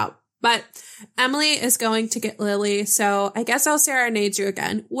talking about. But Emily is going to get Lily, so I guess I'll serenade you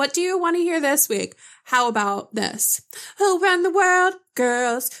again. What do you want to hear this week? How about this? Who run the world?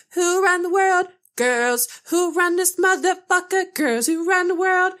 Girls. Who run the world? Girls. Who run this motherfucker? Girls. Who run the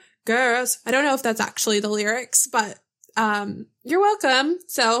world? Girls. I don't know if that's actually the lyrics, but you're welcome.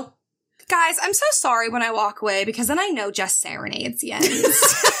 So, guys, I'm so sorry when I walk away because then I know Jess serenades the ends.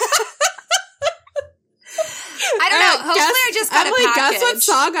 I don't know. Hopefully I just got Emily, a package. guess what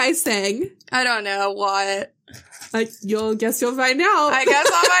song I sang? I don't know. What? You'll find out. I guess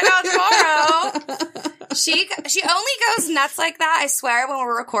I'll find out tomorrow. She only goes nuts like that, I swear, when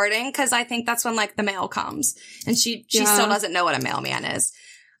we're recording, because I think that's when, like, the mail comes. And she still doesn't know what a mailman is.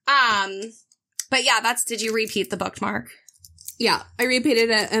 But yeah, did you repeat the bookmark? Yeah, I repeated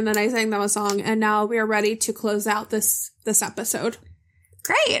it, and then I sang them a song, and now we are ready to close out this episode.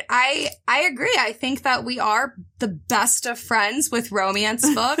 Great. I agree. I think that we are the best of friends with romance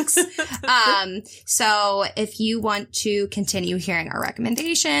books. So if you want to continue hearing our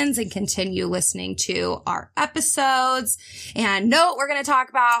recommendations and continue listening to our episodes and know what we're going to talk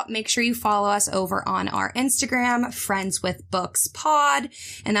about, make sure you follow us over on our Instagram, Friends with Books Pod.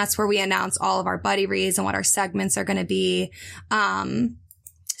 And that's where we announce all of our buddy reads and what our segments are going to be. So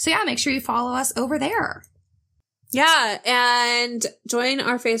yeah, make sure you follow us over there. Yeah, and join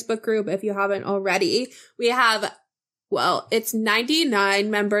our Facebook group if you haven't already. We have, it's 99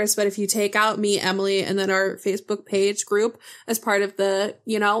 members, but if you take out me, Emily, and then our Facebook page group as part of the,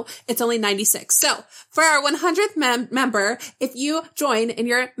 it's only 96. So for our 100th member, if you join and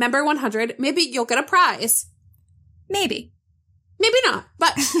you're member 100, maybe you'll get a prize. Maybe not,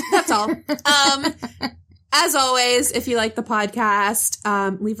 but that's all. As always, if you like the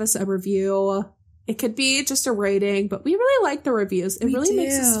podcast, leave us a review. It could be just a rating, but we really like the reviews. It really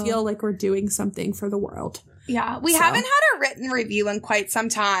makes us feel like we're doing something for the world. Yeah, we haven't had a written review in quite some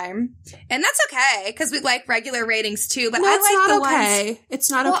time. And that's okay, because we like regular ratings too. But I like the ones... It's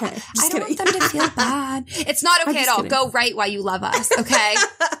not okay. I don't want them to feel bad. It's not okay at all. Go write why you love us, okay?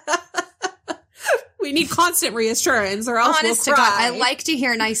 We need constant reassurance or else Honest we'll cry. to God, I like to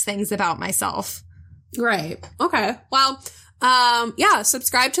hear nice things about myself. Right. Okay. Well,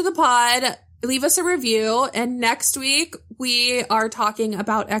 subscribe to the pod. Leave us a review, and next week we are talking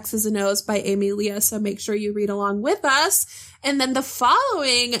about X's and O's by Amy Leah, so make sure you read along with us. And then the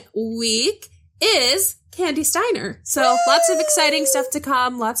following week is Candy Steiner. So lots of exciting stuff to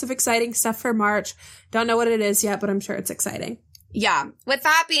come, lots of exciting stuff for March. Don't know what it is yet, but I'm sure it's exciting. Yeah. With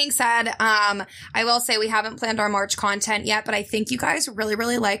that being said, I will say we haven't planned our March content yet, but I think you guys really,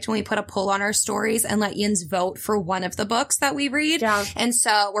 really liked when we put a poll on our stories and let yins vote for one of the books that we read. Yeah. And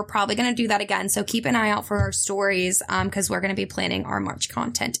so we're probably going to do that again. So keep an eye out for our stories, because we're going to be planning our March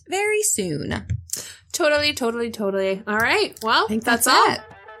content very soon. Totally. All right. Well, I think that's all. it.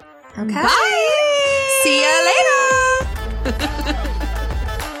 Okay. Bye. See ya later.